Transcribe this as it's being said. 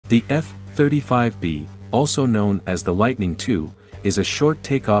The F-35B, also known as the Lightning II, is a short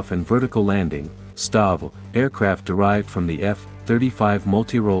takeoff and vertical landing (STOVL) aircraft derived from the F-35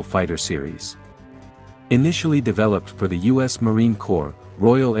 multi-role fighter series. Initially developed for the U.S. Marine Corps,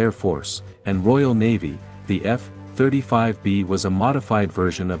 Royal Air Force, and Royal Navy, the F-35B was a modified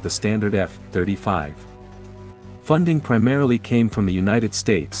version of the standard F-35. Funding primarily came from the United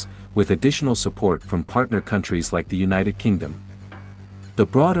States, with additional support from partner countries like the United Kingdom. The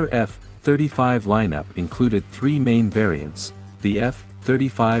broader F-35 lineup included three main variants: the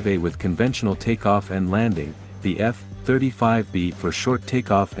F-35A with conventional takeoff and landing, the F-35B for short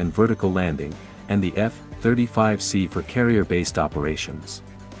takeoff and vertical landing, and the F-35C for carrier-based operations.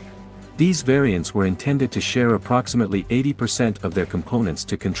 These variants were intended to share approximately 80% of their components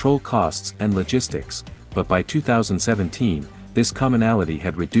to control costs and logistics, but by 2017, this commonality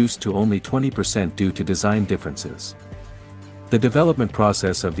had reduced to only 20% due to design differences. The development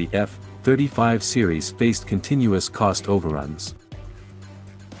process of the F-35 series faced continuous cost overruns.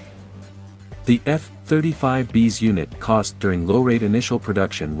 The F-35B's unit cost during low-rate initial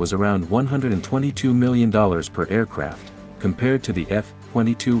production was around $122 million per aircraft, compared to the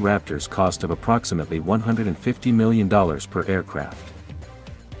F-22 Raptor's cost of approximately $150 million per aircraft.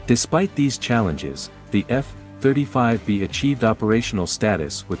 Despite these challenges, the F-35B achieved operational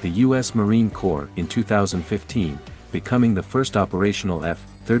status with the U.S. Marine Corps in 2015, becoming the first operational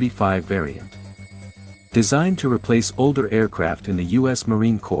F-35 variant. Designed to replace older aircraft in the U.S.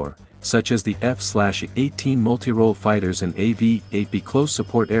 Marine Corps, such as the F-18 multi-role fighters and AV-8B close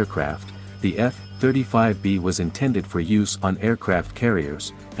support aircraft, the F-35B was intended for use on aircraft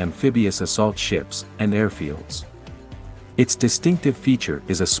carriers, amphibious assault ships, and airfields. Its distinctive feature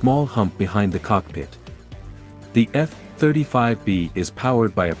is a small hump behind the cockpit. The F-35B is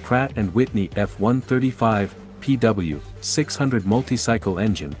powered by a Pratt & Whitney F135PW600 multi-cycle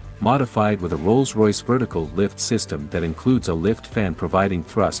engine, modified with a Rolls-Royce vertical lift system that includes a lift fan providing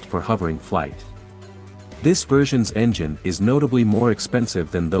thrust for hovering flight. This version's engine is notably more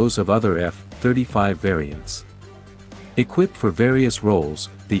expensive than those of other F-35 variants. Equipped for various roles,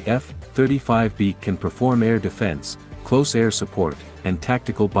 the F-35B can perform air defense, close air support, and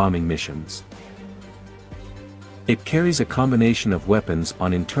tactical bombing missions. It carries a combination of weapons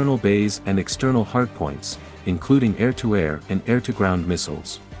on internal bays and external hardpoints, including air-to-air and air-to-ground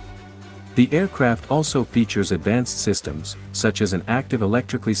missiles. The aircraft also features advanced systems, such as an active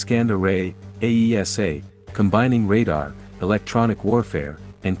electrically scanned array, AESA, combining radar, electronic warfare,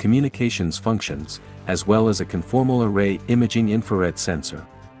 and communications functions, as well as a conformal array imaging infrared sensor.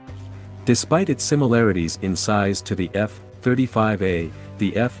 Despite its similarities in size to the F-35A,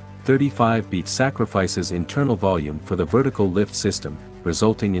 the F-35B sacrifices internal volume for the vertical lift system,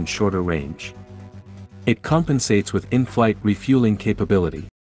 resulting in shorter range. It compensates with in-flight refueling capability.